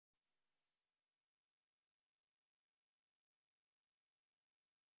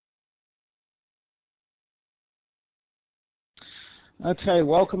Okay,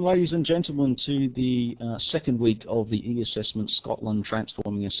 welcome ladies and gentlemen to the second week of the eAssessment Scotland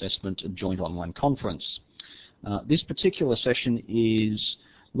Transforming Assessment Joint Online Conference. This particular session is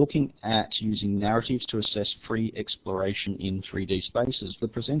looking at using narratives to assess free exploration in 3D spaces. The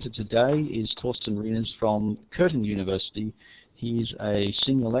presenter today is Torsten Reiners from Curtin University. He's a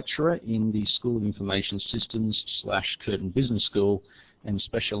senior lecturer in the School of Information Systems / Curtin Business School and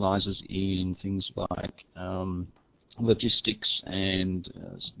specializes in things like logistics, and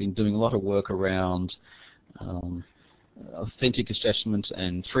has been doing a lot of work around authentic assessment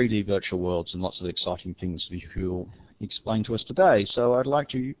and 3D virtual worlds and lots of exciting things that he'll explain to us today. So I'd like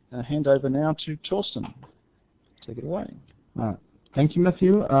to hand over now to Torsten. Take it away. Thank you,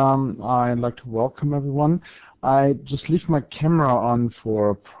 Matthew. I'd like to welcome everyone. I just leave my camera on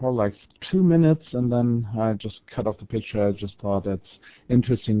for probably like 2 minutes, and then I just cut off the picture. I just thought it's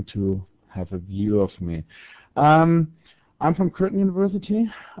interesting to have a view of me. I'm from Curtin University,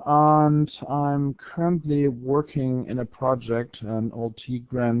 and I'm currently working in a project, an OLT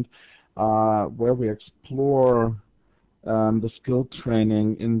grant, where we explore the skill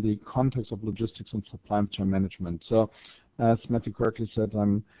training in the context of logistics and supply chain management. So, as Matthew correctly said,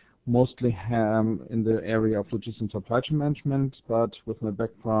 I'm mostly in the area of logistics and supply chain management, but with my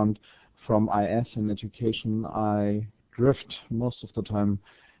background from IS and education, I drift most of the time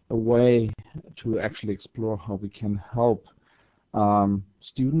away to actually explore how we can help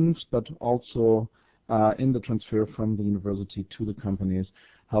students, but also in the transfer from the university to the companies,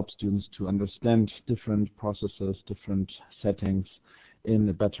 help students to understand different processes, different settings in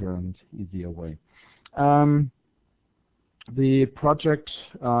a better and easier way. The project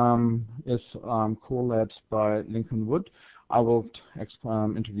is co-led by Lincoln Wood. I will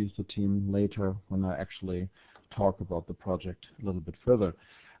introduce the team later when I actually talk about the project a little bit further.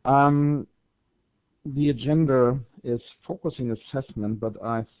 The agenda is focusing assessment, but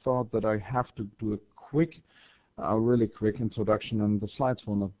I thought that I have to do a really quick introduction, and the slides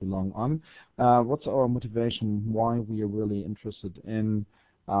will not be long on. What's our motivation, why we are really interested in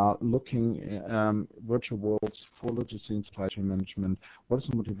looking virtual worlds for logistics and supply chain management, what is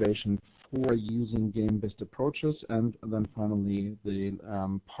the motivation for using game-based approaches, and then finally the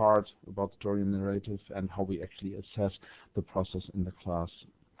part about story and narrative and how we actually assess the process in the class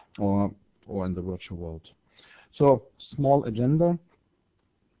or in the virtual world. So, small agenda,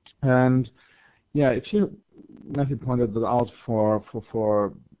 and yeah, if you, Matthew pointed that out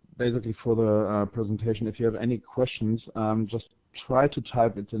for basically for the presentation. If you have any questions, just try to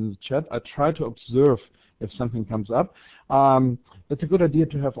type it in the chat. I try to observe if something comes up. It's a good idea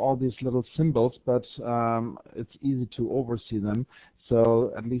to have all these little symbols, but it's easy to oversee them.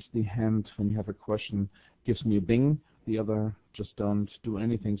 So at least the hand, when you have a question, gives me a bing. The other just don't do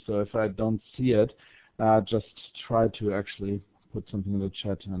anything. So if I don't see it, just try to actually put something in the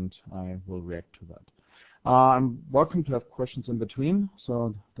chat, and I will react to that. I'm welcome to have questions in between,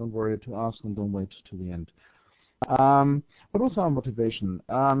 so don't worry to ask and don't wait to the end. But also our motivation.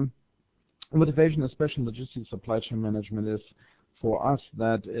 Motivation, especially in logistics supply chain management, is for us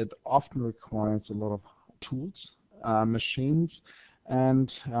that it often requires a lot of tools, machines,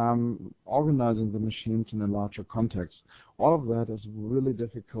 and organizing the machines in a larger context. All of that is really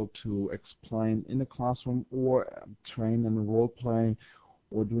difficult to explain in a classroom or train in a role play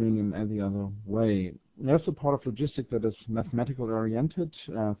or doing in any other way. There's a part of logistics that is mathematical oriented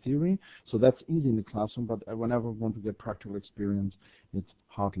theory, so that's easy in the classroom, but whenever we want to get practical experience, it's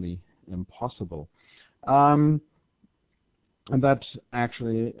hardly impossible. And that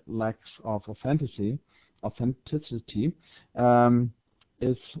actually lacks of authenticity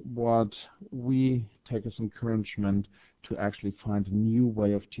is what we take as encouragement to actually find a new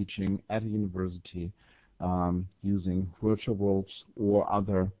way of teaching at a university using virtual worlds or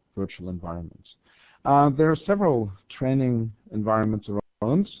other virtual environments. There are several training environments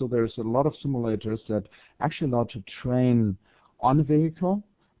around, so there's a lot of simulators that actually allow to train on a vehicle,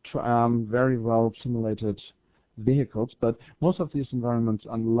 very well simulated vehicles, but most of these environments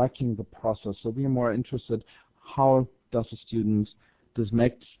are lacking the process. So we are more interested, how does a student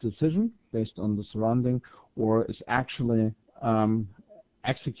make this decision based on the surrounding, or is actually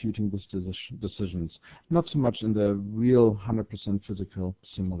executing these decisions, not so much in the real 100% physical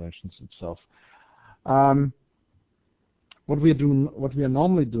simulations itself. What we are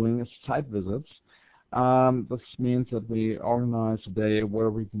normally doing is site visits. This means that we organize a day where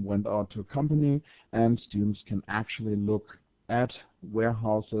we went out to a company and students can actually look at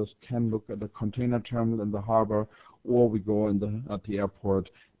warehouses, can look at the container terminal in the harbor, or we go at the airport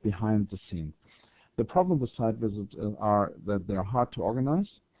behind the scene. The problem with site visits are that they are hard to organize.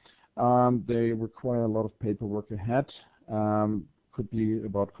 They require a lot of paperwork ahead. could be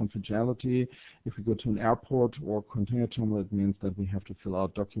about confidentiality. If we go to an airport or container terminal, it means that we have to fill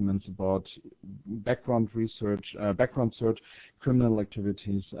out documents about background research, background search, criminal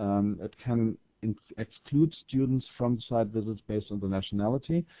activities. It can exclude students from site visits based on the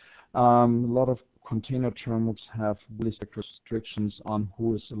nationality. A lot of container terminals have really strict restrictions on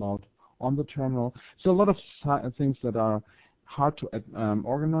who is allowed on the terminal. So a lot of things that are hard to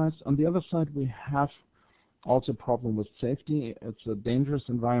organize. On the other side, we have also a problem with safety. It's a dangerous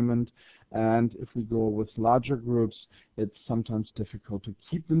environment, and if we go with larger groups, it's sometimes difficult to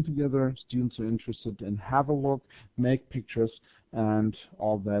keep them together. Students are interested in have a look, make pictures, and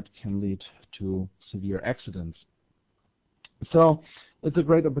all that can lead to severe accidents. So it's a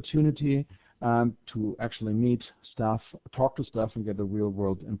great opportunity to actually meet staff, talk to staff, and get a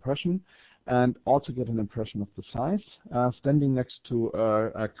real-world impression, and also get an impression of the size. Standing next to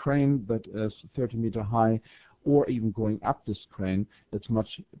a crane that is 30 meters high, or even going up this crane, it's much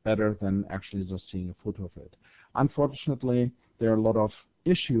better than actually just seeing a photo of it. Unfortunately, there are a lot of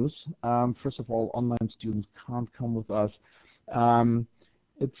issues. First of all, online students can't come with us.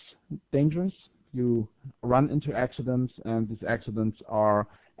 It's dangerous. You run into accidents, and these accidents are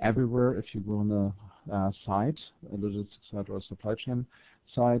everywhere if you go on a site, a logistics site or a supply chain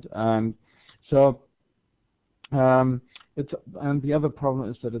site. And so and the other problem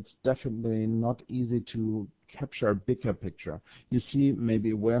is that it's definitely not easy to capture a bigger picture. You see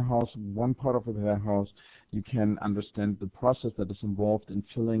maybe a warehouse, one part of a warehouse, you can understand the process that is involved in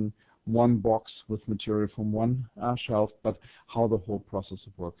filling one box with material from one shelf, but how the whole process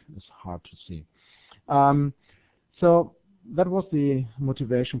of work is hard to see. So that was the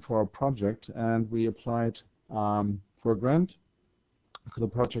motivation for our project, and we applied for a grant. The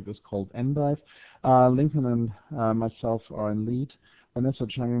project is called NDive. Lincoln and myself are in lead. Vanessa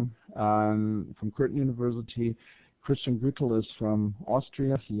Chang from Curtin University. Christian Gütel is from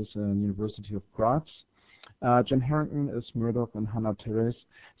Austria. He is in University of Graz. Jen Harrington is Murdoch, and Hanna Teräs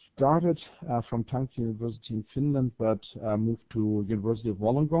started from Tankti University in Finland, but moved to University of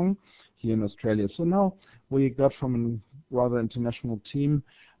Wollongong here in Australia. So now we got from a rather international team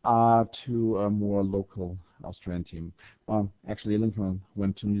to a more local Australian team. Actually, Lincoln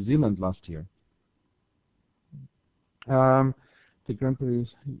went to New Zealand last year. The Grand Prix,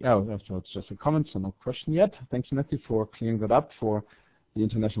 so it's just a comment, so no question yet. Thanks, Matthew, for clearing that up for the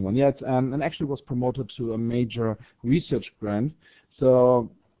international one. Yes, and actually was promoted to a major research grant, so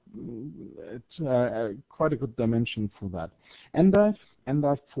it's quite a good dimension for that.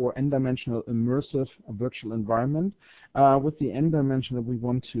 NDive for n-dimensional immersive virtual environment. With the n-dimensional, we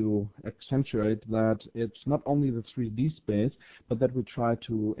want to accentuate that it's not only the 3D space, but that we try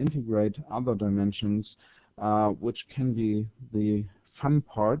to integrate other dimensions, which can be the fun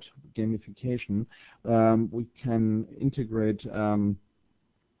part, gamification. We can integrate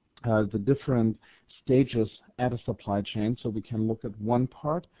the different stages at a supply chain, so we can look at one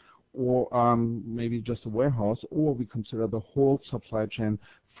part, or maybe just a warehouse, or we consider the whole supply chain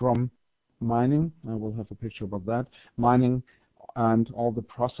from mining. I will have a picture about that. Mining and all the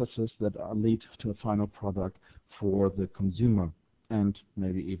processes that lead to a final product for the consumer, and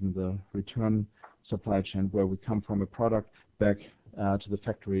maybe even the return supply chain, where we come from a product back to the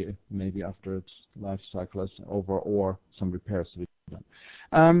factory, maybe after its life cycle is over, or some repairs to be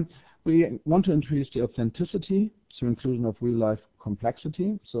done. We want to increase the authenticity through inclusion of real-life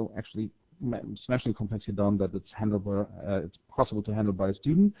complexity. So actually smashing complexity down that it's handleable, it's possible to handle by a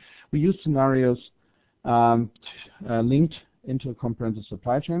student. We use scenarios linked into a comprehensive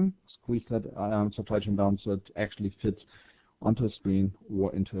supply chain, squeeze that supply chain down so it actually fits onto a screen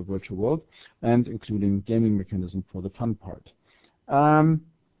or into a virtual world, and including gaming mechanism for the fun part.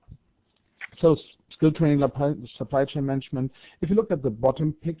 So skill training, supply chain management. If you look at the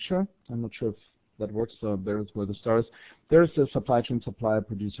bottom picture, I'm not sure if that works, so there's where the stars. There's a supply chain, supplier,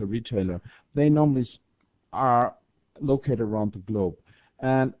 producer, retailer. They normally are located around the globe,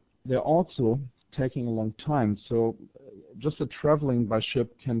 and they're also taking a long time. So just the traveling by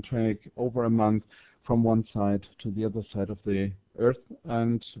ship can take over a month from one side to the other side of the earth,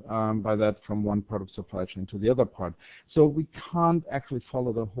 and by that from one part of supply chain to the other part. So we can't actually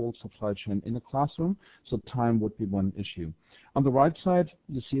follow the whole supply chain in a classroom, so time would be one issue. On the right side,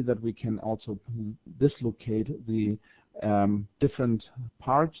 you see that we can also dislocate the different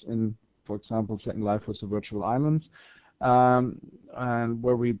parts in, for example, Second Life was a virtual island, and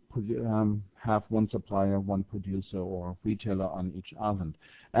where we have one supplier, one producer or retailer on each island,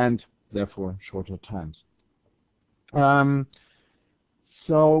 and therefore shorter times.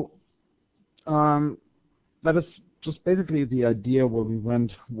 So that is just basically the idea where we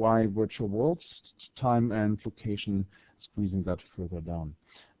went, why virtual worlds, time and location squeezing that further down.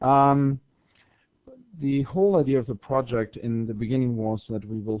 The whole idea of the project in the beginning was that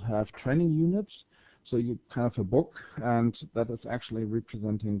we will have training units. So you have a book, and that is actually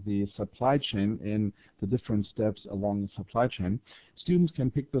representing the supply chain in the different steps along the supply chain. Students can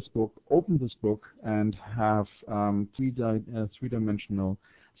pick this book, open this book, and have three-dimensional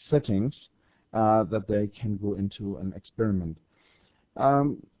settings that they can go into an experiment.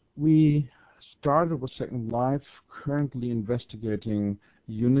 We started with Second Life, currently investigating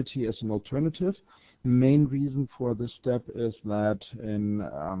Unity as an alternative. The main reason for this step is that in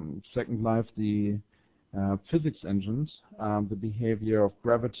Second Life, the physics engines, the behavior of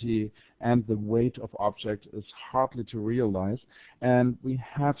gravity and the weight of object is hardly to realize, and we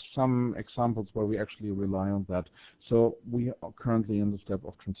have some examples where we actually rely on that. So we are currently in the step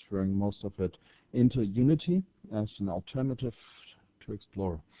of transferring most of it into Unity as an alternative to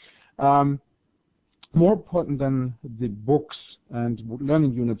explore. More important than the books and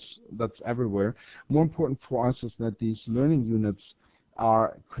learning units that's everywhere, more important for us is that these learning units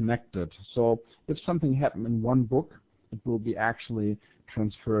are connected. So if something happened in one book, it will be actually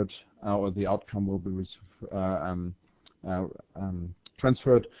transferred, or the outcome will be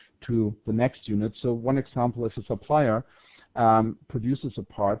transferred to the next unit. So one example, if a supplier produces a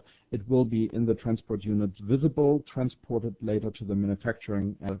part, it will be in the transport unit visible, transported later to the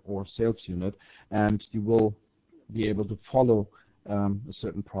manufacturing or sales unit, and you will be able to follow a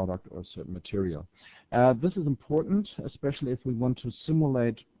certain product or a certain material. This is important, especially if we want to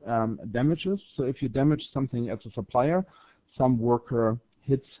simulate damages. So if you damage something as a supplier, some worker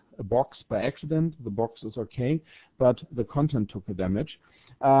hits a box by accident, the box is okay, but the content took a damage.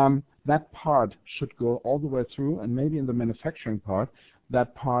 That part should go all the way through, and maybe in the manufacturing part,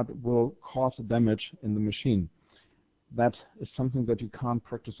 that part will cause a damage in the machine. That is something that you can't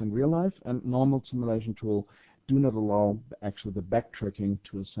practice in real life, and normal simulation tools do not allow actually the backtracking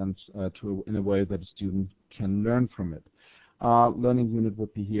to a sense, in a way that a student can learn from it. Learning unit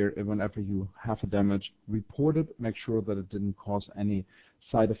would be here. Whenever you have a damage, report it, make sure that it didn't cause any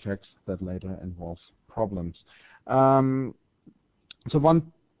side effects that later involve problems. So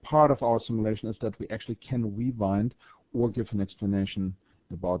one part of our simulation is that we actually can rewind or give an explanation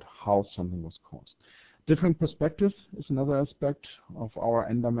about how something was caused. Different perspectives is another aspect of our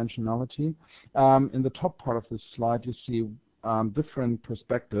n-dimensionality. In the top part of this slide, you see different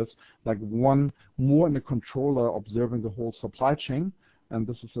perspectives, like one more in the controller observing the whole supply chain, and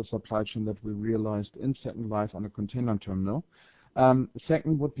this is a supply chain that we realized in Second Life on a container terminal.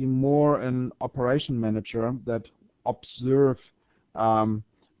 Second would be more an operation manager that observe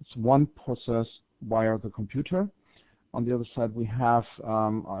one process via the computer. On the other side, we have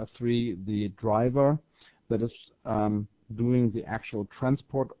the driver that is doing the actual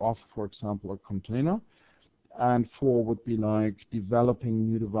transport of, for example, a container. And 4 would be like developing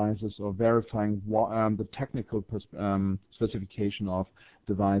new devices or verifying the technical specification of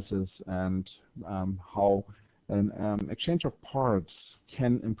devices and how an exchange of parts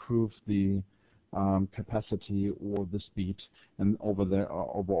can improve the capacity or the speed and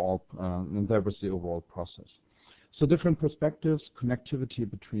overall process. So different perspectives, connectivity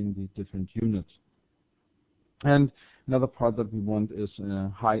between the different units. And another part that we want is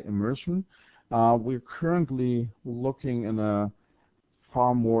high immersion. We're currently looking in a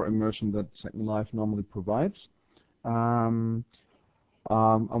far more immersion that Second Life normally provides.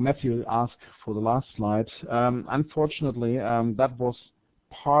 Matthew asked for the last slide. Unfortunately, that was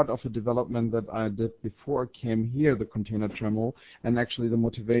part of a development that I did before I came here, the container terminal, and actually the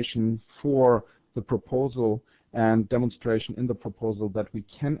motivation for the proposal and demonstration in the proposal that we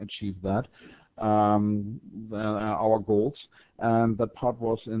can achieve that, our goals. And that part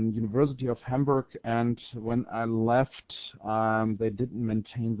was in University of Hamburg, and when I left, they didn't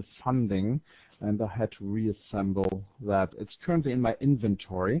maintain the funding, and I had to reassemble that. It's currently in my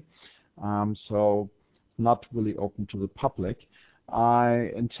inventory, so not really open to the public.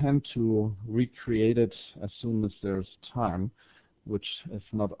 I intend to recreate it as soon as there's time, which is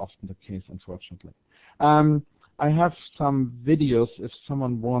not often the case, unfortunately. I have some videos. If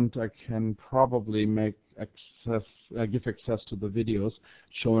someone wants, I can probably give access to the videos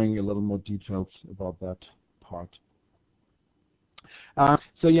showing a little more details about that part.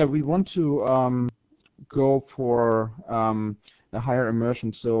 So yeah, we want to go for a higher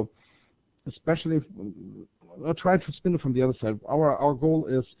immersion. So especially, I'll try to spin it from the other side. Our goal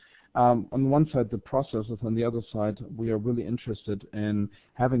is, on one side, the processes. On the other side, we are really interested in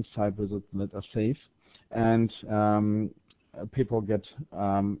having site visits that are safe, and people get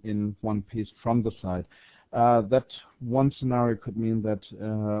in one piece from the site. That one scenario could mean that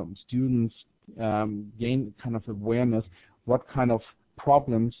students gain kind of awareness what kind of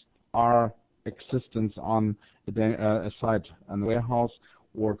problems are existence on a site, on a warehouse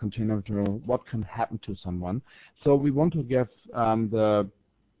or container terminal, what can happen to someone. So we want to give the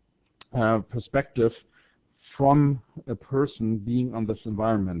perspective from a person being on this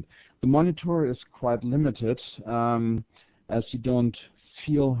environment. The monitor is quite limited as you don't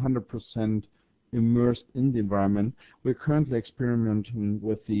feel 100% immersed in the environment. We're currently experimenting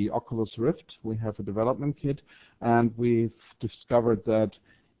with the Oculus Rift. We have a development kit, and we've discovered that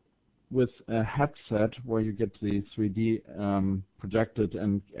with a headset where you get the 3D projected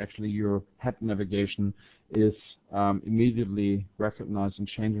and actually your head navigation is immediately recognized and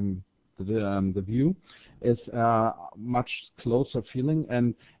changing the view, is a much closer feeling,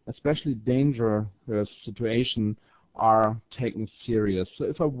 and especially danger situation are taken serious. So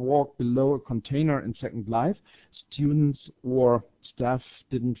if I walk below a container in Second Life, students or staff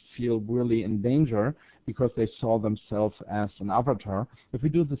didn't feel really in danger because they saw themselves as an avatar. If we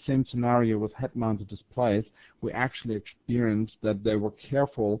do the same scenario with head-mounted displays, we actually experienced that they were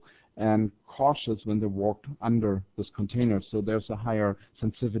careful and cautious when they walked under this container, so there's a higher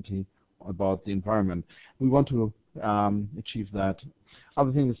sensitivity about the environment. We want to achieve that.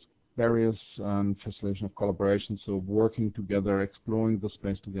 Other thing is various facilitation of collaboration, so working together, exploring the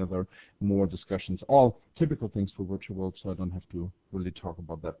space together, more discussions, all typical things for virtual world, so I don't have to really talk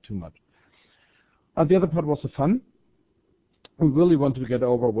about that too much. The other part was the fun. We really wanted to get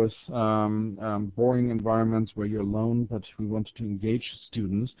over with boring environments where you're alone, but we wanted to engage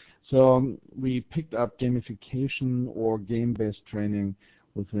students. So we picked up gamification or game-based training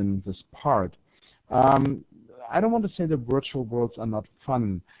within this part. I don't want to say that virtual worlds are not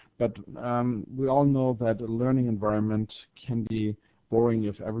fun, but we all know that a learning environment can be boring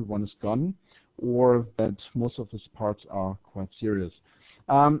if everyone is gone, or that most of these parts are quite serious.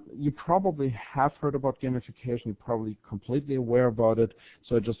 You probably have heard about gamification, you're probably completely aware about it,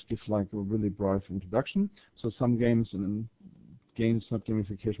 so I just give like a really brief introduction. So some games, and games, not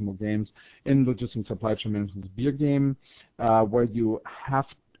gamification, more games, in logistics supply chain management, is beer game, where you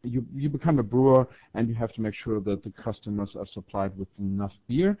become a brewer and you have to make sure that the customers are supplied with enough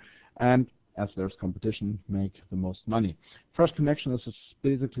beer, and as there's competition, make the most money. Fresh Connection is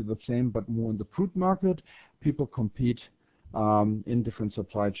basically the same, but more in the fruit market. People compete in different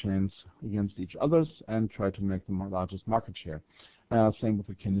supply chains against each others and try to make the largest market share. Same with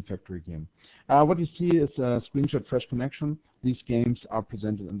the Candy Factory game. What you see is a screenshot Fresh Connection. These games are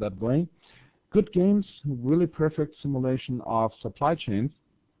presented in that way. Good games, really perfect simulation of supply chains.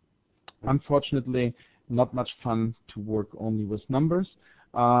 Unfortunately, not much fun to work only with numbers,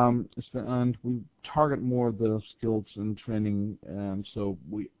 and we target more the skills and training, so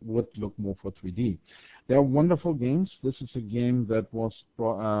we would look more for 3D. They are wonderful games. This is a game that was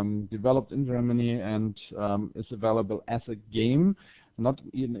developed in Germany and is available as a game, not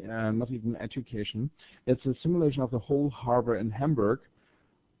even education. It's a simulation of the whole harbor in Hamburg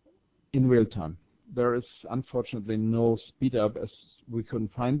in real time. There is unfortunately no speed up, as we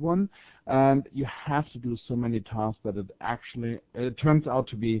couldn't find one, and you have to do so many tasks that it turns out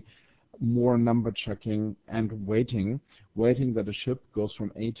to be more number checking and waiting that a ship goes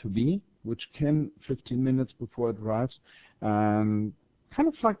from A to B, which can 15 minutes before it arrives. Kind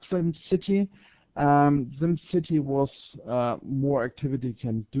of like SimCity. SimCity was more activity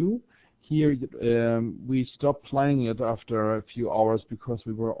can do. Here we stopped playing it after a few hours because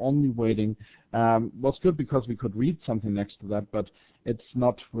we were only waiting. Was good because we could read something next to that, but it's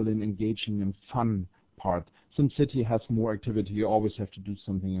not really an engaging and fun part. SimCity has more activity. You always have to do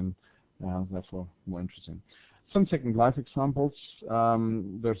something, and therefore more interesting. Some Second Life examples.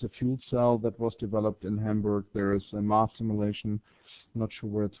 There's a fuel cell that was developed in Hamburg. There is a Mars simulation. I'm not sure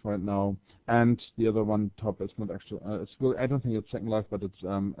where it's right now. And the other one top is not actually. I don't think it's Second Life, but it's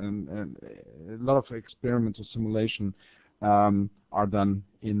a lot of experiments or simulation are done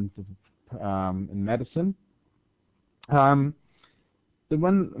in medicine. The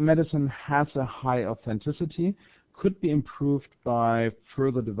one medicine has a high authenticity, could be improved by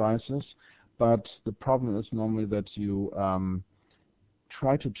further devices, but the problem is normally that you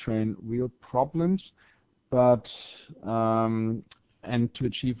try to train real problems, but and to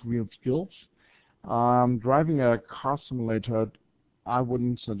achieve real skills. Driving a car simulator, I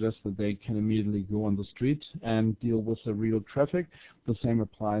wouldn't suggest that they can immediately go on the street and deal with the real traffic. The same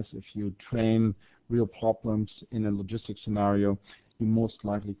applies if you train real problems in a logistics scenario. You most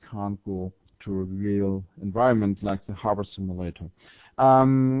likely can't go to a real environment like the harbor simulator.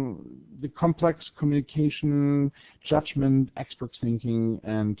 The complex communication, judgment, expert thinking,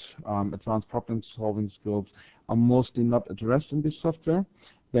 and advanced problem-solving skills are mostly not addressed in this software.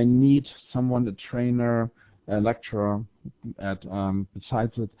 they need someone, a trainer, a lecturer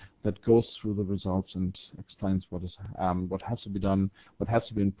besides it, that goes through the results and explains what has to be done, what has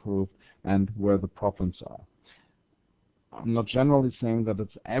to be improved, and where the problems are. I'm not generally saying that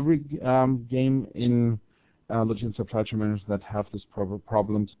it's every game in logistics and supply chain management that have these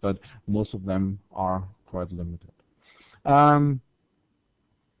problems, but most of them are quite limited.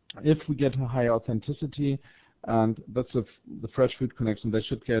 If we get a higher authenticity, and that's the fresh food connection, they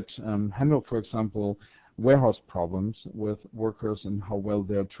should get handle, for example, warehouse problems with workers and how well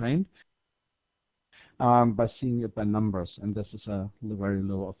they're trained by seeing it by numbers, and this is a very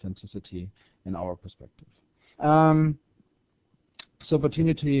low authenticity in our perspective. So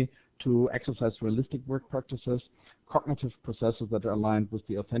opportunity to exercise realistic work practices, cognitive processes that are aligned with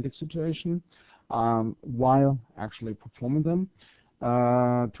the authentic situation while actually performing them,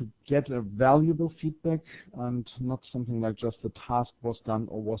 to get a valuable feedback and not something like just the task was done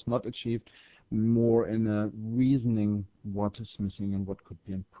or was not achieved, more in a reasoning what is missing and what could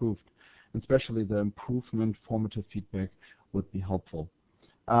be improved. Especially the improvement formative feedback would be helpful.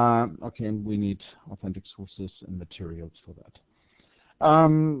 Okay, and we need authentic sources and materials for that.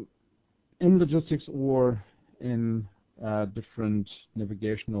 In logistics or in different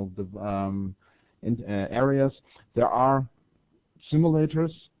navigational areas, there are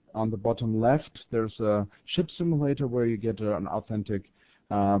simulators. On the bottom left, there's a ship simulator where you get an authentic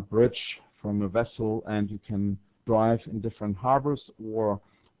bridge from a vessel, and you can drive in different harbors or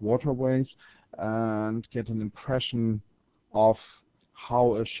waterways and get an impression of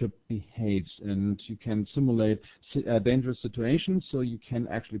how a ship behaves, and you can simulate dangerous situations, so you can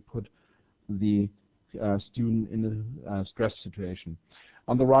actually put the student in a stress situation.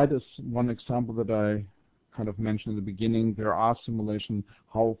 On the right is one example that I kind of mentioned in the beginning. There are simulations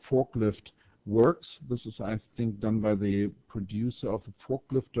how forklift works. This is, I think, done by the producer of the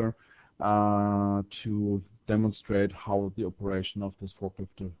forklifter to demonstrate how the operation of this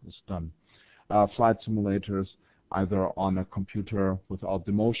forklifter is done. Flight simulators, either on a computer without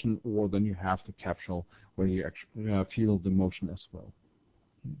the motion, or then you have the capsule where you actually feel the motion as well.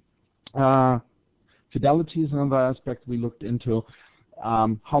 Fidelity is another aspect we looked into.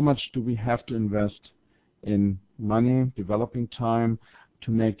 How much do we have to invest in money, developing time,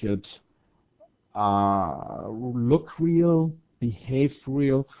 to make it look real, behave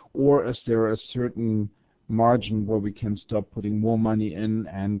real, or is there a certain margin where we can stop putting more money in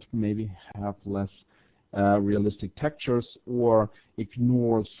and maybe have less realistic textures, or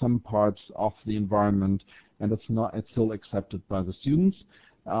ignore some parts of the environment, and it's still accepted by the students.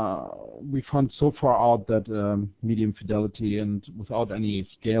 We found so far out that medium fidelity and without any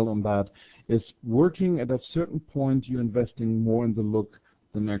scale on that is working. At a certain point, you're investing more in the look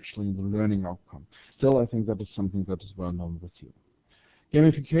than actually in the learning outcome. Still, I think that is something that is well known with you.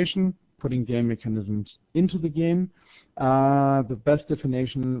 Gamification, putting game mechanisms into the game. The best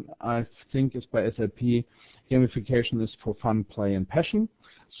definition, I think, is by SAP. Gamification is for fun, play, and passion.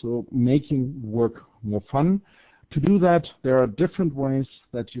 So making work more fun. To do that, there are different ways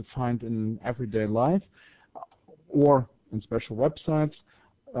that you find in everyday life or in special websites.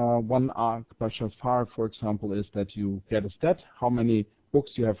 One by Shafar, for example, is that you get a stat, how many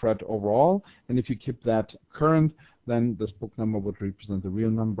books you have read overall, and if you keep that current, then this book number would represent the real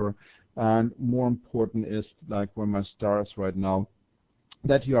number. And more important is, like where my star is right now,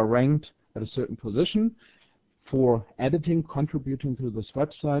 that you are ranked at a certain position for editing, contributing to this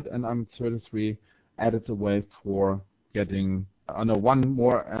website, and I'm 33 edits away for getting, one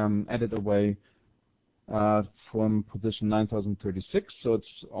more edit away from position 9036, so it's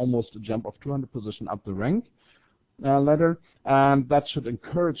almost a jump of 200 position up the rank ladder, and that should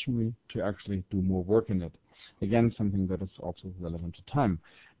encourage me to actually do more work in it. Again, something that is also relevant to time.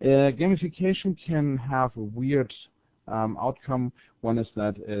 Gamification can have a weird outcome. One is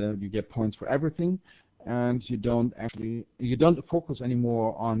that you get points for everything, and you don't focus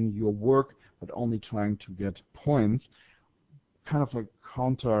anymore on your work, but only trying to get points. Kind of a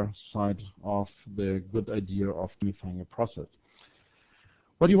counter side of the good idea of gamifying a process.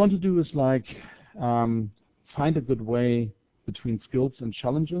 What you want to do is like find a good way between skills and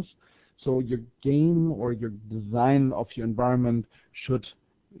challenges. So your game or your design of your environment should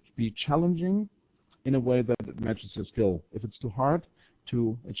be challenging in a way that it matches your skill. If it's too hard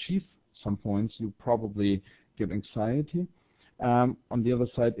to achieve some points, you probably get anxiety. On the other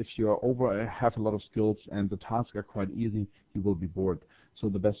side, if you have a lot of skills and the tasks are quite easy, you will be bored. So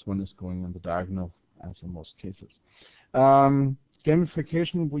the best one is going on the diagonal, as in most cases.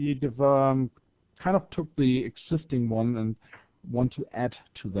 Gamification, we kind of took the existing one and want to add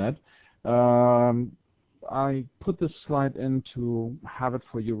to that. I put this slide in to have it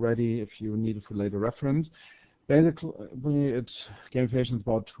for you ready if you need it for later reference. Basically, gamification is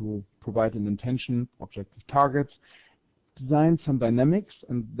about to provide an intention, objective targets, design some dynamics,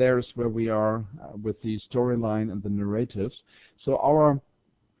 and there's where we are with the storyline and the narratives. So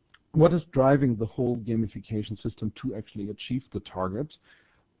what is driving the whole gamification system to actually achieve the target?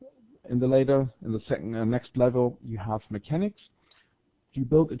 In the next level, you have mechanics. You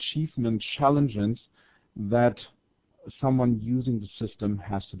build achievement challenges that someone using the system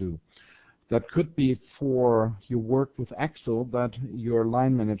has to do. That could be for your work with Excel, that your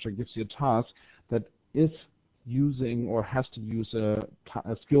line manager gives you a task that is using or has to use a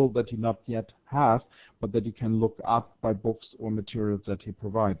skill that you not yet have, but that you can look up by books or materials that he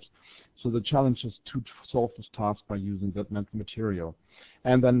provides. So the challenge is to solve this task by using that material.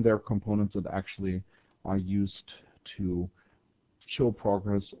 And then there are components that actually are used to show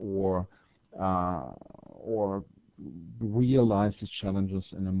progress or realize these challenges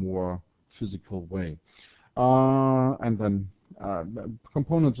in a more physical way. And then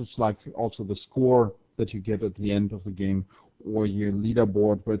components is like also the score that you get at the end of the game, or your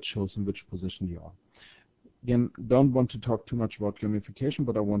leaderboard where it shows in which position you are. Again, don't want to talk too much about gamification,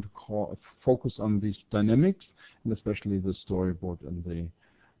 but I want to focus on these dynamics, and especially the storyboard and the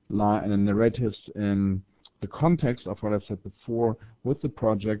narratives in the context of what I said before, with the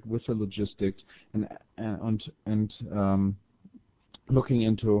project, with the logistics, and looking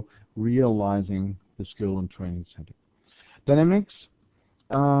into realizing the skill and training setting. Dynamics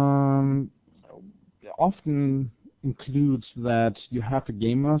often includes that you have a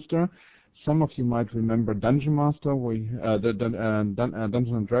game master. Some of you might remember Dungeon Master,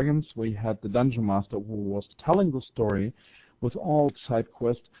 Dungeons and Dragons. We had the Dungeon Master who was telling the story with all side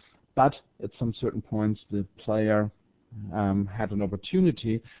quests, but at some certain points the player had an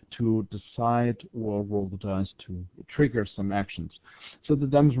opportunity to decide or roll the dice to trigger some actions. So the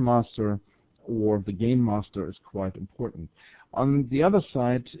Dungeon Master or the Game Master is quite important. On the other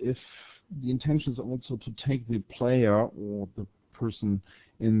side, if the intention is also to take the player or the person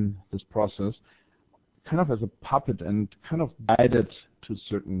in this process kind of as a puppet and kind of guide it to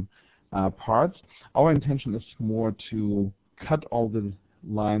certain parts, our intention is more to cut all the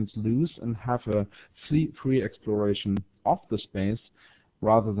lines loose and have a free exploration of the space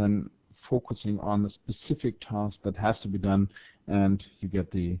rather than focusing on a specific task that has to be done and you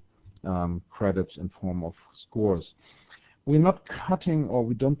get the credits in form of scores. We're not cutting, or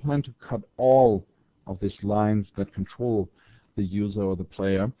we don't plan to cut all of these lines that control the user or the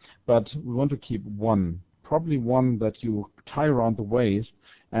player, but we want to keep one, probably one that you tie around the waist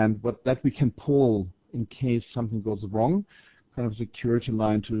and that we can pull in case something goes wrong, kind of security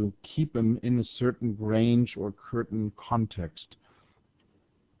line to keep them in a certain range or certain context.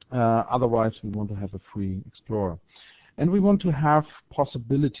 Otherwise, we want to have a free explorer. And we want to have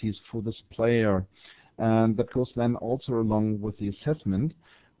possibilities for this player, and that goes then also along with the assessment.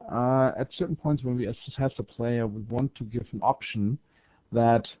 At certain points when we assess a player, we want to give an option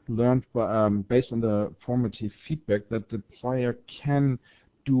that learned based on the formative feedback that the player can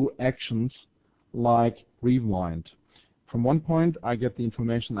do actions like rewind. From one point, I get the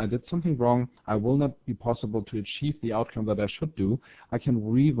information I did something wrong, I will not be possible to achieve the outcome that I should do. I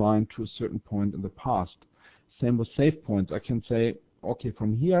can rewind to a certain point in the past. Same with save points. I can say, okay,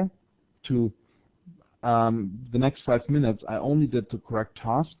 from here to the next 5 minutes, I only did the correct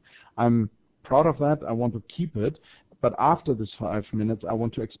task. I'm proud of that. I want to keep it. But after this 5 minutes, I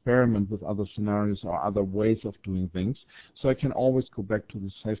want to experiment with other scenarios or other ways of doing things. So I can always go back to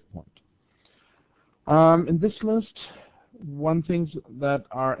the save point. In this list, one things that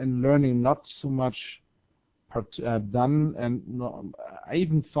are in learning not so much done, and I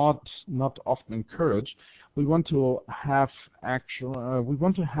even thought not often encouraged. We want to have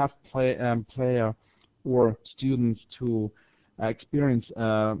player or students to experience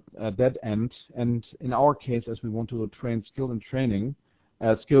a dead end, and in our case, as we want to train skills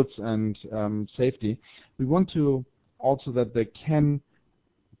and safety, we want to also that they can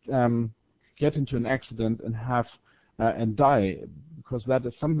get into an accident and have and die, because that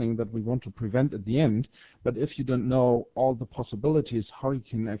is something that we want to prevent at the end. But if you don't know all the possibilities how you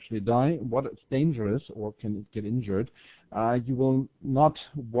can actually die, what is dangerous or can get injured, you will not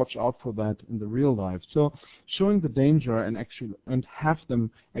watch out for that in the real life. So showing the danger and have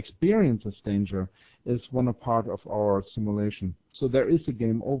them experience this danger is one part of our simulation. So there is a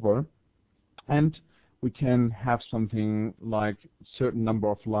game over, and we can have something like a certain number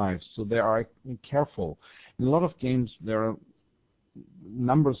of lives. So they are careful. In a lot of games, there are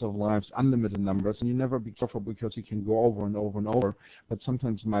numbers of lives, unlimited numbers, and you never be careful because you can go over and over and over, but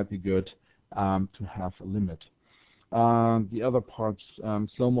sometimes it might be good to have a limit. The other parts,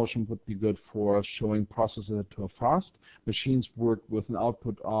 slow motion would be good for showing processes that are fast. Machines work with an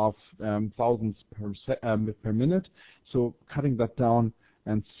output of thousands per minute, so cutting that down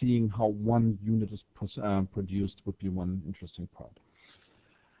and seeing how one unit is produced would be one interesting part.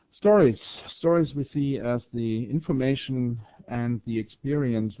 Stories. Stories we see as the information and the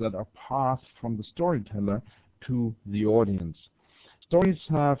experience that are passed from the storyteller to the audience. Stories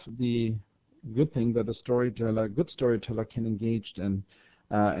have the good thing that a good storyteller can engage in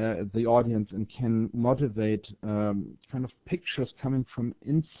the audience and can motivate kind of pictures coming from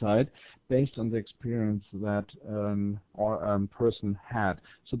inside based on the experience that a person had.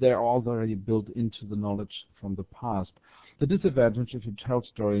 So they're already built into the knowledge from the past. The disadvantage, if you tell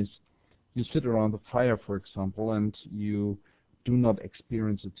stories, you sit around the fire, for example, and you do not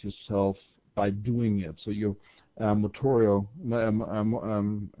experience it yourself by doing it. So your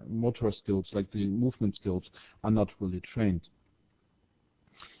motor skills, like the movement skills, are not really trained.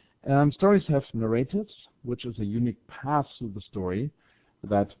 Stories have narratives, which is a unique path through the story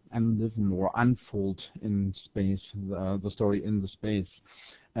that enliven or unfold in space, the story in the space,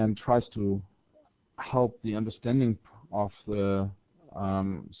 and tries to help the understanding of the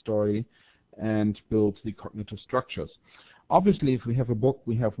story and build the cognitive structures. Obviously, if we have a book,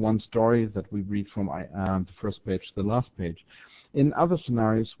 we have one story that we read from the first page to the last page. In other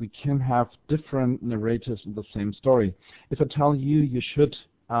scenarios, we can have different narratives in the same story. If I tell you you should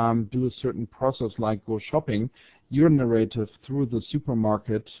do a certain process like go shopping, your narrative through the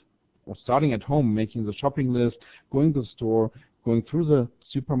supermarket, or starting at home, making the shopping list, going to the store, going through the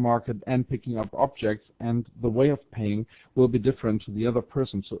supermarket and picking up objects, and the way of paying will be different to the other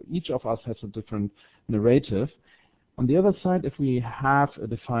person. So each of us has a different narrative. On the other side, if we have a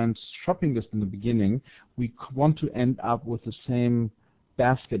defined shopping list in the beginning, we want to end up with the same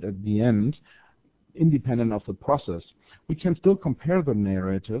basket at the end, independent of the process. We can still compare the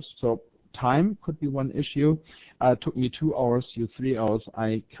narratives. So time could be one issue. It took me 2 hours, you 3 hours.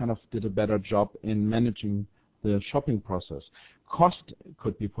 I kind of did a better job in managing the shopping process. Cost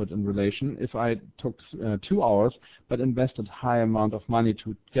could be put in relation. If I took 2 hours but invested high amount of money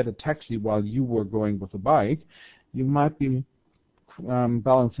to get a taxi while you were going with a bike, you might be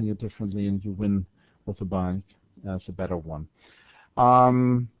balancing it differently, and you win with the bike as a better one.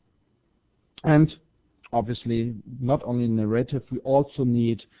 And obviously, not only narrative, we also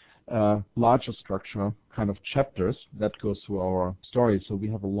need larger structure, kind of chapters that goes through our story. So we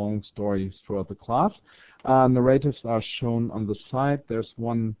have a long story throughout the class. Narratives are shown on the side. There's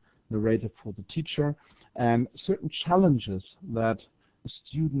one narrative for the teacher and certain challenges that a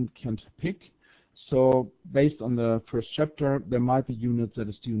student can pick. So based on the first chapter, there might be units that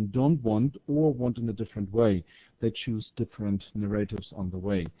a student don't want or want in a different way. They choose different narratives on the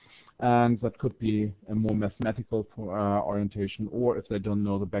way. And that could be a more mathematical orientation, or if they don't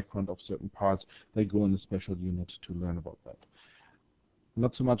know the background of certain parts, they go in a special unit to learn about that.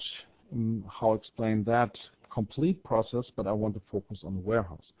 Not so much how explain that complete process, but I want to focus on the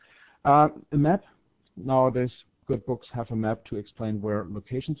warehouse. A map. Nowadays, good books have a map to explain where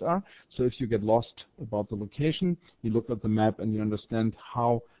locations are. So if you get lost about the location, you look at the map and you understand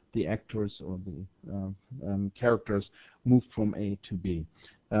how the actors or the characters move from A to B.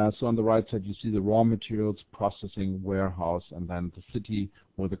 So on the right side, you see the raw materials, processing, warehouse, and then the city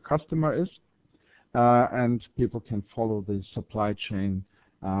where the customer is. And people can follow the supply chain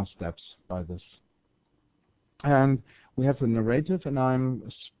steps by this. And we have the narrative, and I'm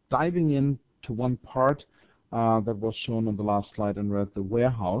diving into one part that was shown on the last slide and read, the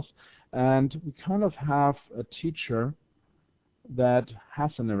warehouse. And we kind of have a teacher that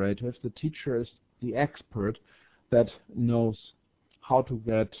has a narrative. The teacher is the expert that knows how to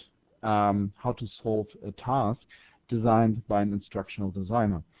solve a task designed by an instructional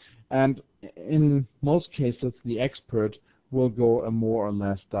designer. And in most cases, the expert will go a more or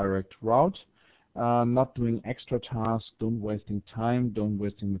less direct route, not doing extra tasks, don't wasting time, don't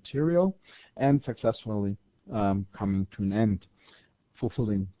wasting material, and successfully coming to an end,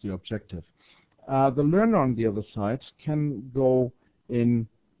 fulfilling the objective. The learner on the other side can go in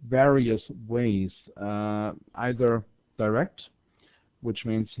various ways, either direct, which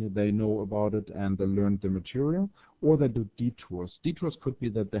means they know about it and they learn the material, or they do detours. Detours could be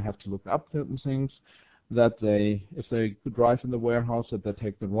that they have to look up certain things, that if they drive in the warehouse, that they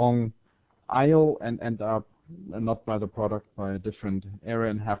take the wrong aisle and end up not by the product, by a different area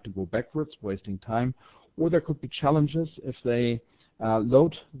and have to go backwards, wasting time. Or there could be challenges if they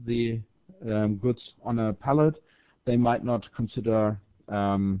load the goods on a pallet. They might not consider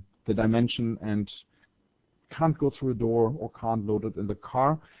the dimension and can't go through a door or can't load it in the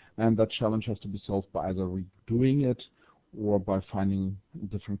car, and that challenge has to be solved by either redoing it or by finding a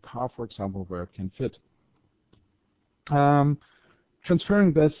different car, for example, where it can fit.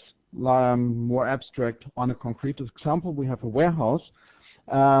 Transferring this more abstract on a concrete example, we have a warehouse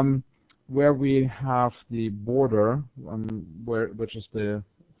where we have the border, which is the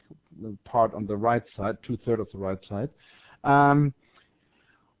part on the right side, 2/3 of the right side.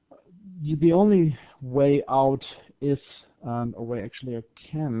 The only way out is, actually I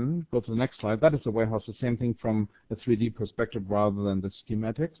can go to the next slide. That is the warehouse, the same thing from a 3D perspective rather than the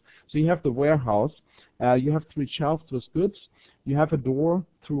schematics. So you have the warehouse. You have 3 shelves with goods. You have a door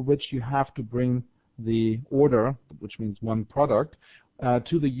through which you have to bring the order, which means one product,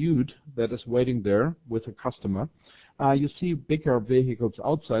 to the ute that is waiting there with a customer. You see bigger vehicles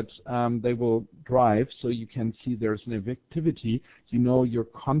outside. They will drive, so you can see there's an activity. You know your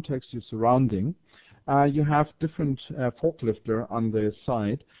context, your surrounding. You have different forklifter on the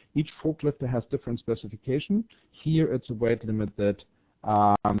side. Each forklifter has different specification. Here it's a weight limit that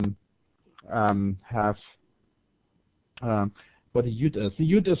have what a ute is. The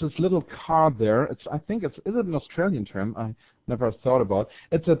ute is this little car there. Is it an Australian term? I never thought about.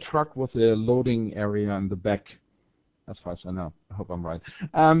 It's a truck with a loading area in the back, as far as I know. I hope I'm right.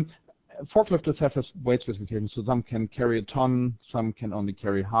 Forklifters have this weight specification, so some can carry a ton, some can only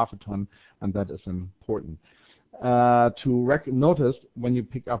carry half a ton, and that is important. Notice when you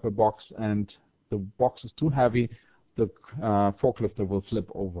pick up a box and the box is too heavy, the forklifter will flip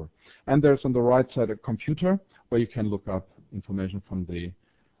over. And there's on the right side a computer where you can look up information from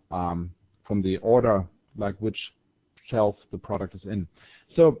the order, like which shelf the product is in.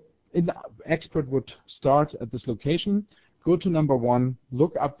 So an expert would start at this location, go to number 1,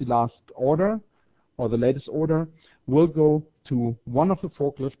 look up the last order or the latest order, will go to one of the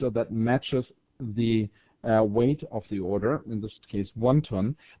forklifter that matches the weight of the order, in this case 1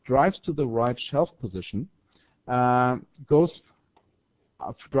 ton, drives to the right shelf position,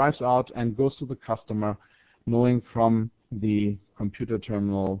 drives out and goes to the customer, knowing from the computer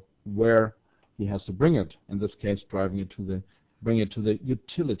terminal where he has to bring it. In this case, bring it to the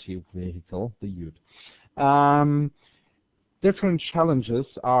utility vehicle, the ute. Different challenges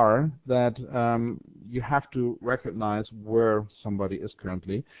are that you have to recognize where somebody is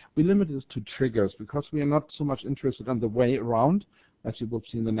currently. We limit this to triggers because we are not so much interested in the way around, as you will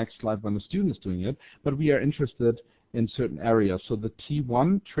see in the next slide when the student is doing it, but we are interested in certain areas. So the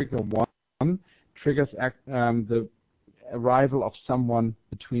T1, trigger 1, triggers the arrival of someone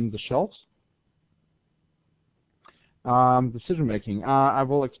between the shelves. Decision making. I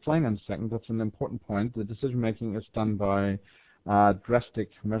will explain in a second. That's an important point. The decision making is done by drastic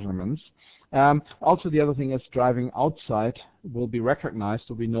measurements. Also, the other thing is driving outside will be recognized,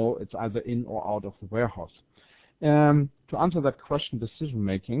 so we know it's either in or out of the warehouse. To answer that question, decision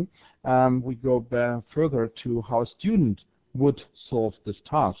making, we go further to how a student would solve this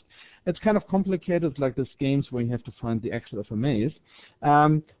task. It's kind of complicated, like these games where you have to find the exit of a maze.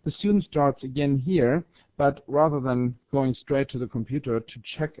 The student starts again here, but rather than going straight to the computer to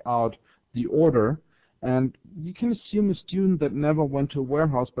check out the order, and you can assume a student that never went to a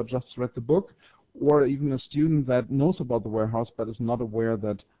warehouse but just read the book, or even a student that knows about the warehouse but is not aware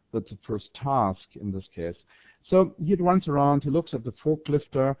that that's the first task in this case. So he runs around, he looks at the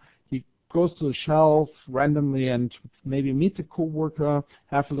forklifter, he goes to the shelf randomly and maybe meets a coworker,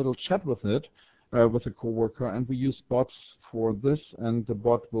 have a little chat with it, with a coworker, and we use bots for this, and the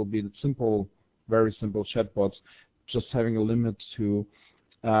bot will be the simple, very simple chatbots, just having a limit to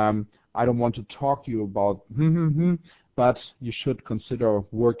I don't want to talk to you about but you should consider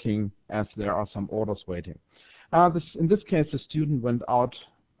working as there are some orders waiting. In this case, the student went out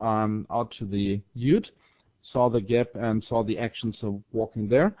to the ute, saw the gap and saw the actions of walking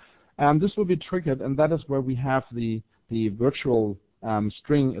there. This will be triggered, and that is where we have the virtual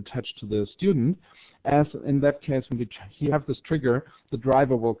string attached to the student. As in that case, when we have this trigger, the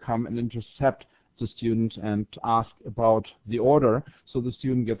driver will come and intercept the student and ask about the order, so the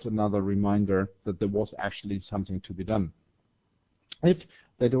student gets another reminder that there was actually something to be done. If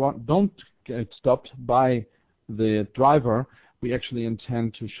they don't get stopped by the driver, we actually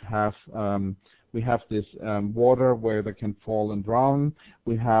intend to have we have this water where they can fall and drown.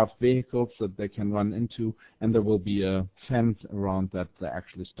 We have vehicles that they can run into, and there will be a fence around that they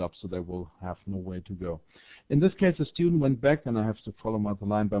actually stop, so they will have no way to go. In this case, the student went back, and I have to follow the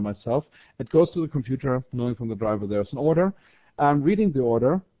line by myself. It goes to the computer, knowing from the driver there's an order, reading the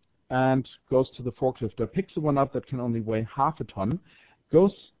order, and goes to the forklifter, picks the one up that can only weigh half a ton,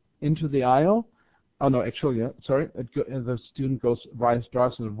 goes into the aisle. Oh no, actually, sorry. The student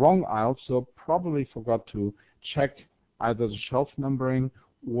drives in the wrong aisle, so probably forgot to check either the shelf numbering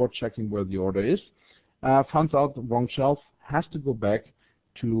or checking where the order is, finds out the wrong shelf, has to go back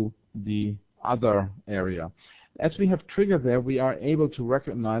to the other area. As we have trigger there, we are able to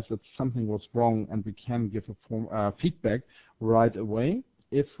recognize that something was wrong, and we can give a feedback right away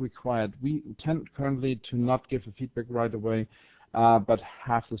if required. We tend currently to not give a feedback right away, but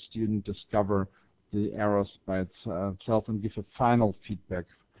have the student discover the errors by itself and give a final feedback,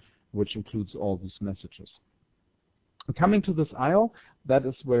 which includes all these messages. Coming to this aisle, that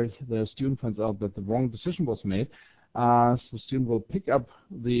is where the student finds out that the wrong decision was made. So the student will pick up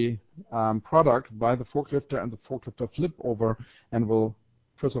the product by the forklifter, and the forklifter flip over and will,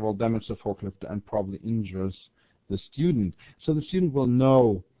 first of all, damage the forklifter and probably injures the student. So the student will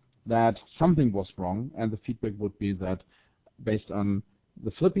know that something was wrong, and the feedback would be that based on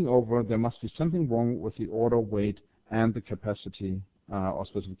the flipping over, there must be something wrong with the order, weight, and the capacity or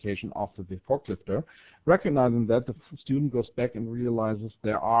specification of the forklifter. Recognizing that, the student goes back and realizes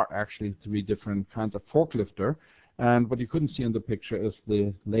there are actually 3 different kinds of forklifter, and what you couldn't see in the picture is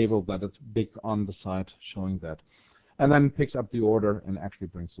the label that is big on the side showing that. And then picks up the order and actually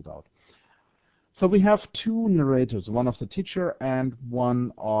brings it out. So we have 2 narrators, one of the teacher and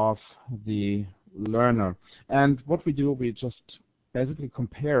one of the learner. And what we do, we just basically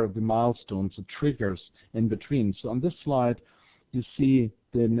compare the milestones, the triggers in between. So on this slide, you see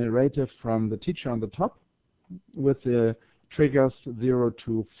the narrative from the teacher on the top with the triggers 0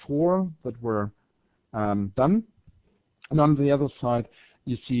 to 4 that were done. And on the other side,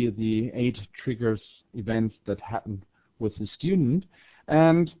 you see the 8 triggers events that happened with the student.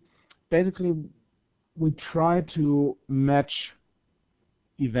 And basically, we try to match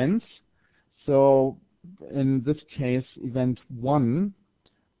events. So in this case, event 1,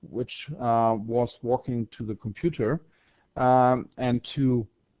 which was walking to the computer, and 2,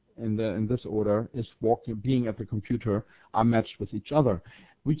 in this order, is being at the computer, are matched with each other.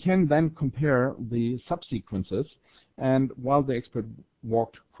 We can then compare the subsequences, and while the expert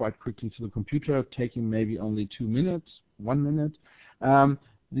walked quite quickly to the computer, taking maybe only 2 minutes, 1 minute, the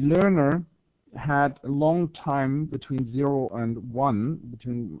learner had a long time between 0 and 1,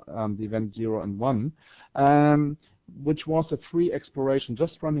 between the event 0 and 1, which was a free exploration,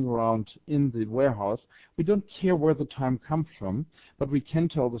 just running around in the warehouse. We don't care where the time comes from, but we can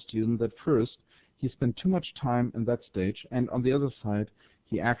tell the student that first, he spent too much time in that stage, and on the other side,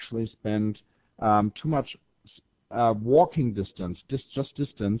 he actually spent too much walking distance, just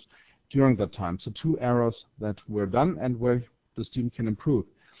distance, during that time. So 2 errors that were done and where the student can improve.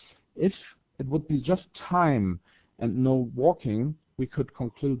 If it would be just time and no walking, we could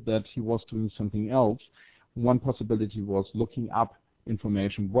conclude that he was doing something else. One possibility was looking up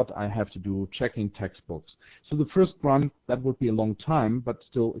information, what I have to do, checking textbooks. So the first run, that would be a long time, but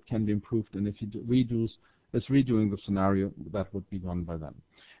still it can be improved, and if he is redoing the scenario, that would be done by then.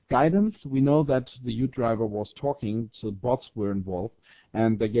 Guidance, we know that the U-driver was talking, so bots were involved,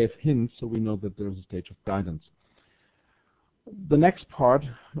 and they gave hints, so we know that there's a stage of guidance. The next part,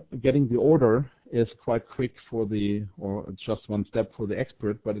 getting the order, is quite quick for or it's just 1 step for the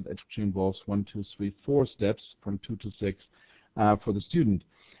expert, but it actually involves 1, 2, 3, 4 steps from 2 to 6 for the student.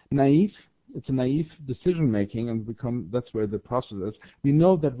 Naive, it's a naive decision making, and that's where the process is. We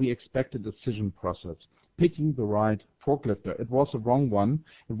know that we expect a decision process, picking the right forklifter. It was a wrong one.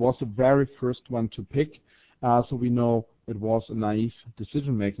 It was the very first one to pick, so we know it was a naive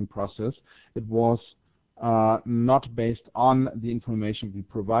decision making process. It was not based on the information we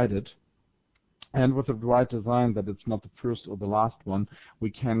provided. And with the right design, that it's not the first or the last one, we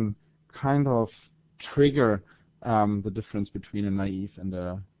can kind of trigger the difference between a naive and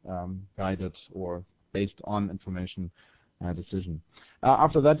a guided or based on information decision.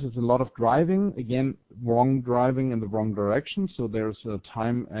 After that is a lot of driving, again, wrong driving in the wrong direction, so there's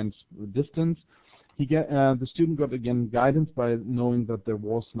time and distance. The student got, again, guidance by knowing that there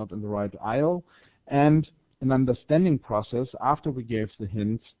was not in the right aisle, and an understanding process after we gave the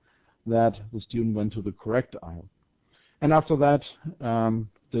hints that the student went to the correct aisle. And after that,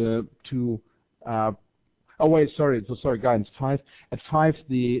 guidance 5. At 5,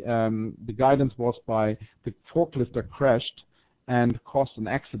 the guidance was by the forklifter crashed and caused an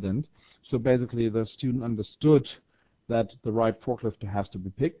accident. So basically, the student understood that the right forklifter has to be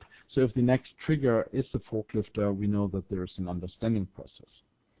picked. So if the next trigger is the forklifter, we know that there is an understanding process.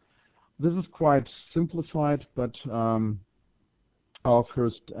 This is quite simplified, but our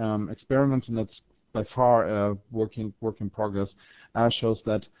first experiment, and that's by far a work in progress, shows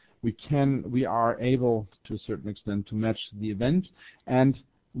that we are able to a certain extent to match the event and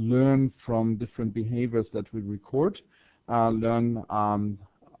learn from different behaviors that we record, learn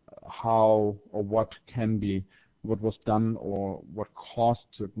how or what can be what was done or what caused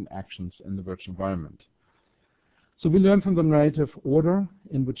certain actions in the virtual environment. So we learn from the narrative order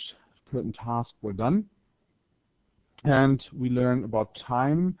in which certain tasks were done, and we learn about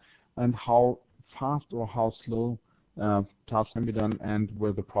time and how fast or how slow tasks can be done and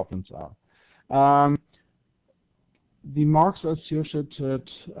where the problems are. The marks are associated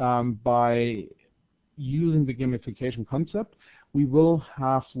by using the gamification concept. We will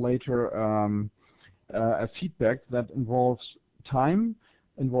have later a feedback that involves time,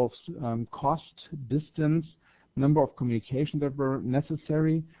 involves cost, distance, number of communications that were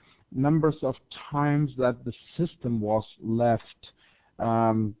necessary, numbers of times that the system was left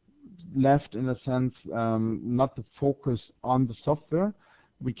in a sense, not the focus on the software.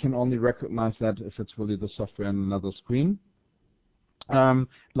 We can only recognize that if it's really the software on another screen,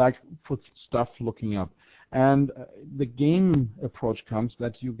 like for stuff looking up. And the game approach comes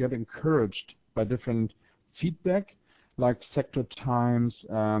that you get encouraged by different feedback, like sector times,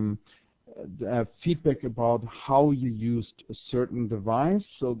 feedback about how you used a certain device.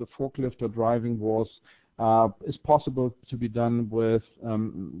 So the forklift or driving was is possible to be done with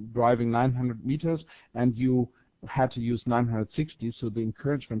driving 900 meters, and you had to use 960. So the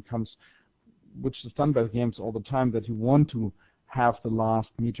encouragement comes, which is done by the games all the time, that you want to have the last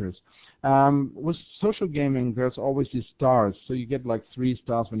meters. With social gaming, there's always these stars. So you get like 3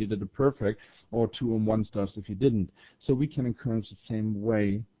 stars when you did it perfect, or 2 and 1 stars if you didn't. So we can encourage the same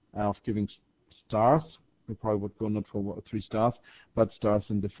way of giving stars. We probably would go not for 3 stars, but stars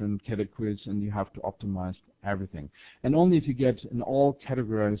in different categories, and you have to optimize everything. And only if you get in all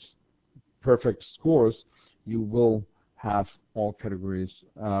categories perfect scores, you will have all categories.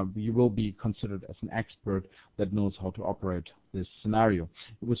 You will be considered as an expert that knows how to operate this scenario.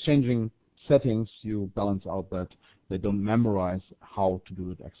 With changing settings, you balance out that they don't memorize how to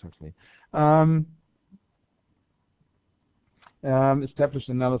do it exactly. Established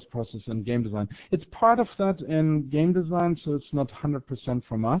analysis process in game design. It's part of that in game design, so it's not 100%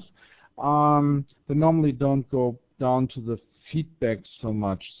 from us. They normally don't go down to the feedback so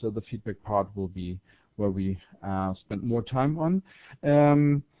much, so the feedback part will be where we spend more time on.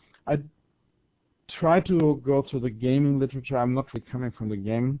 I try to go through the gaming literature. I'm not really coming from the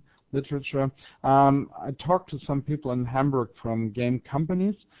game literature. I talked to some people in Hamburg from game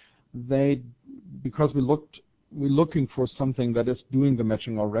companies. Because we're looking for something that is doing the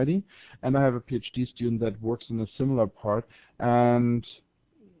matching already, and I have a PhD student that works in a similar part, and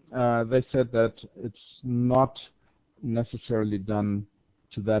they said that it's not necessarily done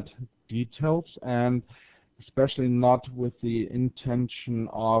to that details, and especially not with the intention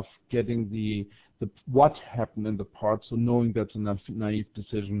of getting the what happened in the part, so knowing that's a naive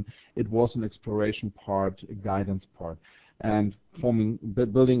decision. It was an exploration part, a guidance part, and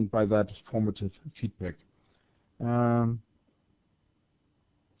building by that formative feedback. Doing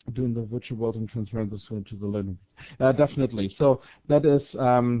the virtual world and transferring this to the learning. Definitely. So that is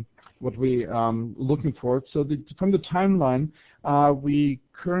what we looking for. So from the timeline, we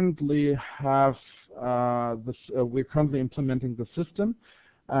currently have we're currently implementing the system,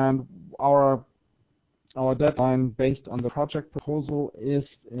 and our deadline based on the project proposal is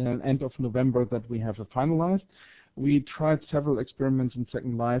in end of November that we have it finalized. We tried several experiments in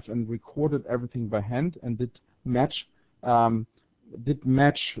Second Life and recorded everything by hand and did match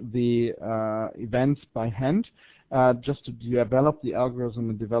the events by hand, just to develop the algorithm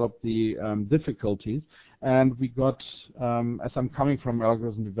and develop the difficulties. And we got, as I'm coming from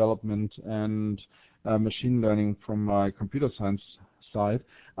algorithm development and machine learning from my computer science side,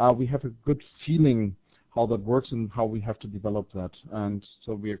 we have a good feeling how that works and how we have to develop that. And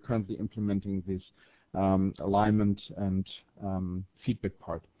so we are currently implementing this alignment and feedback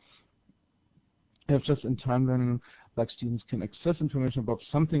part. If just in time learning, like students can access information about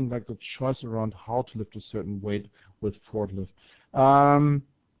something like the choice around how to lift a certain weight with forklift.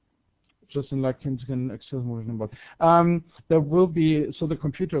 Just in like can access information about. There will be, so the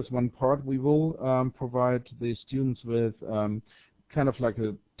computer is one part. We will provide the students with kind of like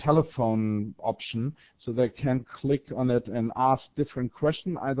a telephone option, so they can click on it and ask different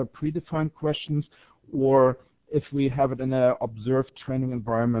questions, either predefined questions, or if we have it in an observed training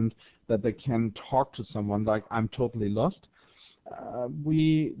environment, that they can talk to someone like, I'm totally lost.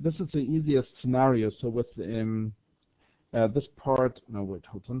 This is the easiest scenario. So with this part, no wait,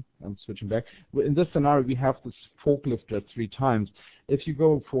 hold on, I'm switching back. In this scenario, we have this forklift 3 times. If you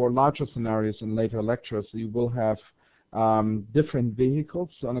go for larger scenarios in later lectures, you will have different vehicles.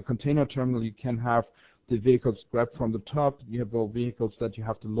 So on a container terminal, you can have the vehicles grabbed from the top. You have vehicles that you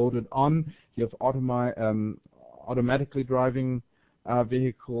have to load it on. You have automatically driving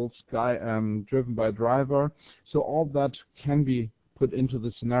vehicles driven by a driver. So all that can be put into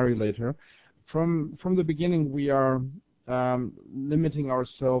the scenario later. From the beginning, we are limiting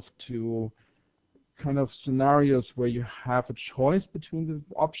ourselves to kind of scenarios where you have a choice between the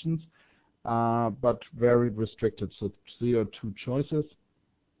options, but very restricted. So 3 or 2 choices.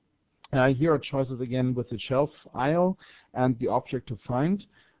 Here are choices again with the shelf aisle and the object to find.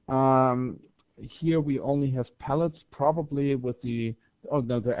 Here we only have pallets, probably with the, oh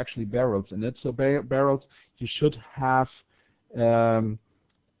no, they're actually barrels in it. So barrels, you should have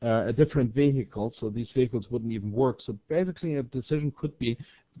a different vehicle, so these vehicles wouldn't even work. So basically a decision could be,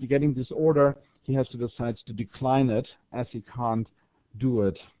 getting this order, he has to decide to decline it as he can't do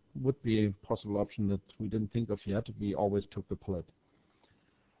it. Would be a possible option that we didn't think of yet. We always took the pallet.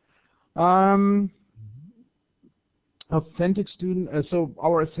 Authentic student, so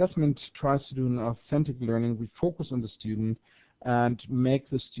our assessment tries to do an authentic learning. We focus on the student and make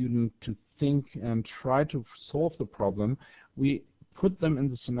the student to think and try to solve the problem. We put them in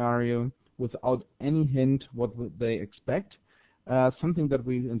the scenario without any hint what would they expect. Something that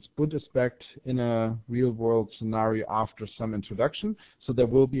we would expect in a real-world scenario after some introduction. So there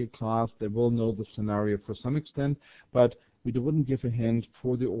will be a class, they will know the scenario for some extent, but we wouldn't give a hint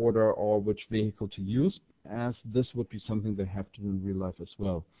for the order or which vehicle to use, as this would be something they have to do in real life as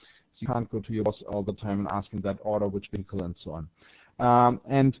well. So you can't go to your boss all the time and ask him that order, which vehicle, and so on.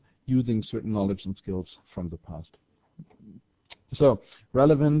 And using certain knowledge and skills from the past. So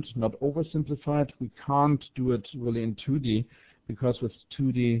relevant, not oversimplified. We can't do it really in 2D, because with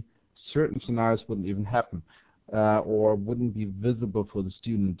 2D, certain scenarios wouldn't even happen or wouldn't be visible for the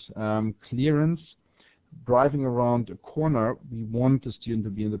student. Clearance, driving around a corner, we want the student to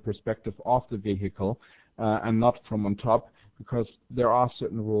be in the perspective of the vehicle and not from on top, because there are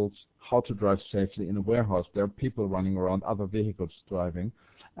certain rules how to drive safely in a warehouse. There are people running around, other vehicles driving.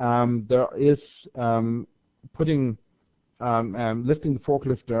 There is lifting the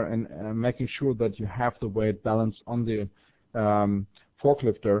forklifter and making sure that you have the weight balanced on the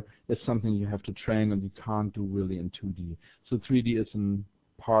forklifter is something you have to train, and you can't do really in 2D. So 3D is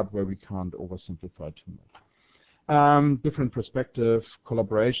a part where we can't oversimplify too much. Different perspective,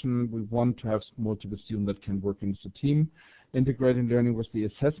 collaboration. We want to have multiple students that can work as a team. Integrating learning with the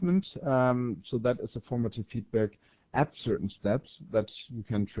assessment. So that is a formative feedback at certain steps that you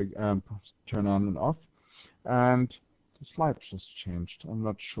can turn on and off. And the slide just changed. I'm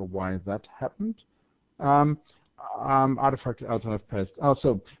not sure why that happened. Artifact alternative past.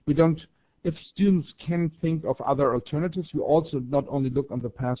 Also, we don't. If students can think of other alternatives, we also not only look on the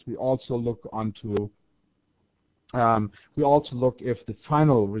past, we also look onto. We also look if the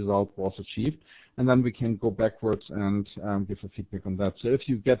final result was achieved, and then we can go backwards and give a feedback on that. So if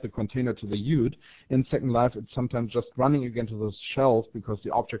you get the container to the UD, in Second Life it's sometimes just running again to the shelf because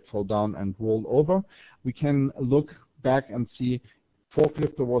the object fell down and rolled over. We can look back and see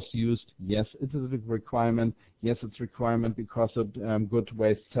forklifter was used. Yes, it is a requirement. Yes, it's a requirement because a good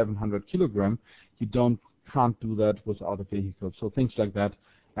weighs 700 kilograms. You can't do that without a vehicle. So things like that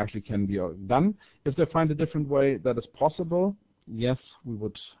actually can be done. If they find a different way that is possible, yes, we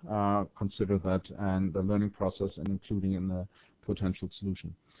would consider that and the learning process and including in the potential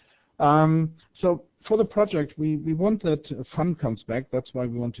solution. So for the project, we want that fun comes back. That's why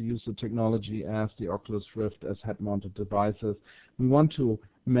we want to use the technology as the Oculus Rift as head-mounted devices. We want to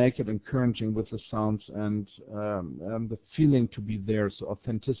make it encouraging with the sounds and the feeling to be there. So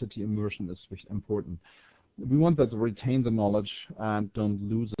authenticity, immersion is important. We want that to retain the knowledge and don't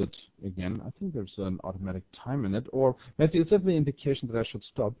lose it again. I think there's an automatic time in it, or maybe it's definitely an indication that I should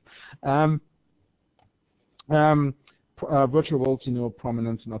stop. Virtual worlds,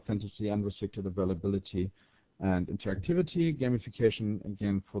 prominence and authenticity, unrestricted availability and interactivity, gamification,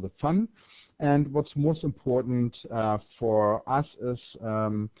 again, for the fun. And what's most important for us is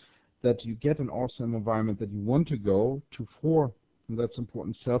that you get an awesome environment that you want to go to for, and that's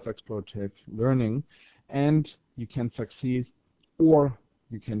important, self-explorative learning. And you can succeed or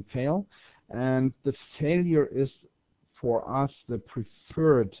you can fail. And the failure is, for us, the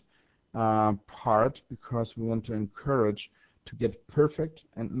preferred part, because we want to encourage to get perfect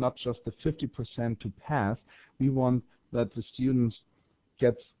and not just the 50% to pass. We want that the students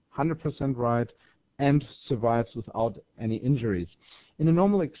get 100% right and survives without any injuries. In a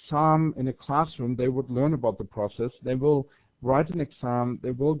normal exam in a classroom, they would learn about the process. They will write an exam,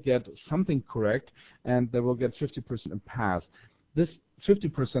 they will get something correct, and they will get 50% and pass. This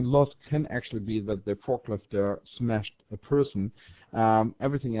 50% loss can actually be that the forklifter smashed a person.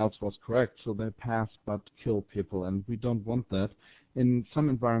 Everything else was correct, so they pass but kill people, and we don't want that. In some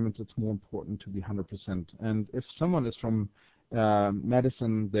environments, it's more important to be 100%. And if someone is from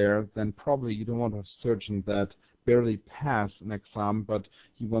medicine there, then probably you don't want a surgeon that barely pass an exam, but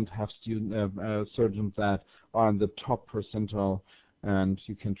you want to have surgeons that are in the top percentile, and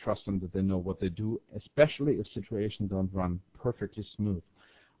you can trust them that they know what they do, especially if situations don't run perfectly smooth.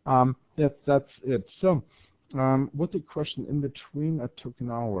 That's it. So, with the question in between, it took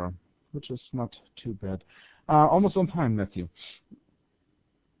an hour, which is not too bad. Almost on time, Matthew.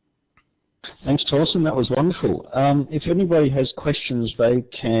 Thanks, Torsten. That was wonderful. If anybody has questions, they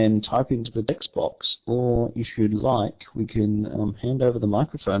can type into the text box, or if you'd like, we can hand over the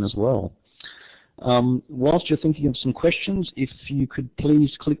microphone as well. Whilst you're thinking of some questions, if you could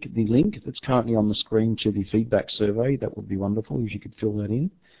please click the link that's currently on the screen to the feedback survey, that would be wonderful if you could fill that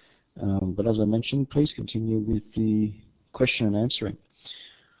in. But as I mentioned, please continue with the question and answering.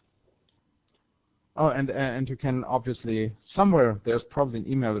 Oh, and you can obviously, somewhere there's probably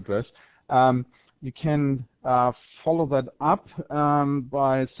an email address. You can follow that up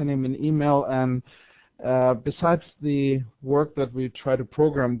by sending me an email, and besides the work that we try to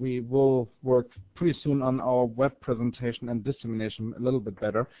program, we will work pretty soon on our web presentation and dissemination a little bit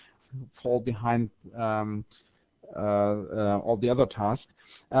better, fall behind all the other tasks.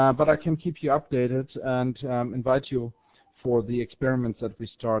 But I can keep you updated and invite you for the experiments that we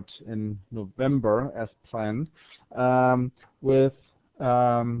start in November as planned. With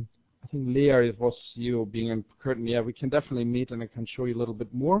I think Leah, it was you being in Curtin. Yeah, we can definitely meet, and I can show you a little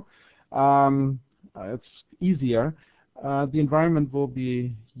bit more. It's easier. The environment will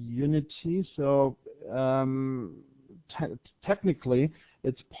be Unity, so technically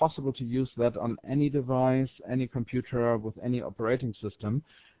it's possible to use that on any device, any computer with any operating system.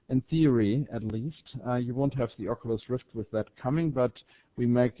 In theory, at least, you won't have the Oculus Rift with that coming, but we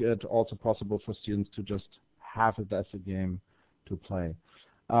make it also possible for students to just have it as a game to play.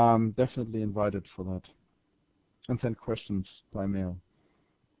 Definitely invited for that. And send questions by mail.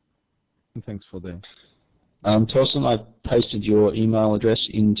 And thanks for that. Torsten, I pasted your email address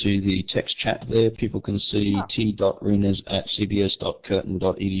into the text chat there. People can see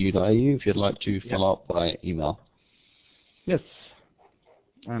t.reiners@cbs.curtin.edu.au if you'd like to follow up by email. Yes.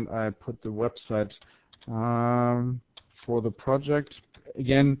 And I put the website for the project.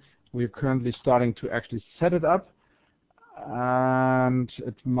 Again, we're currently starting to actually set it up, and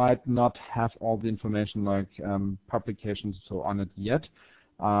it might not have all the information like publications so on it yet,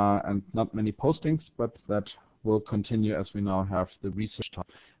 and not many postings, but that will continue as we now have the research time.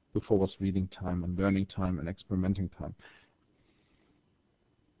 Before was reading time and learning time and experimenting time.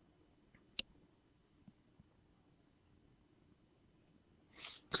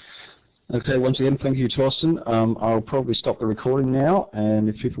 Okay, once again, thank you, Torsten. I'll probably stop the recording now, and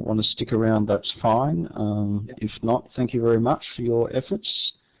if people want to stick around, that's fine. If not, thank you very much for your efforts.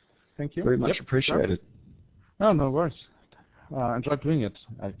 Thank you. Very much appreciated. Sure. No worries. I enjoyed doing it,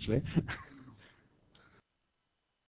 actually.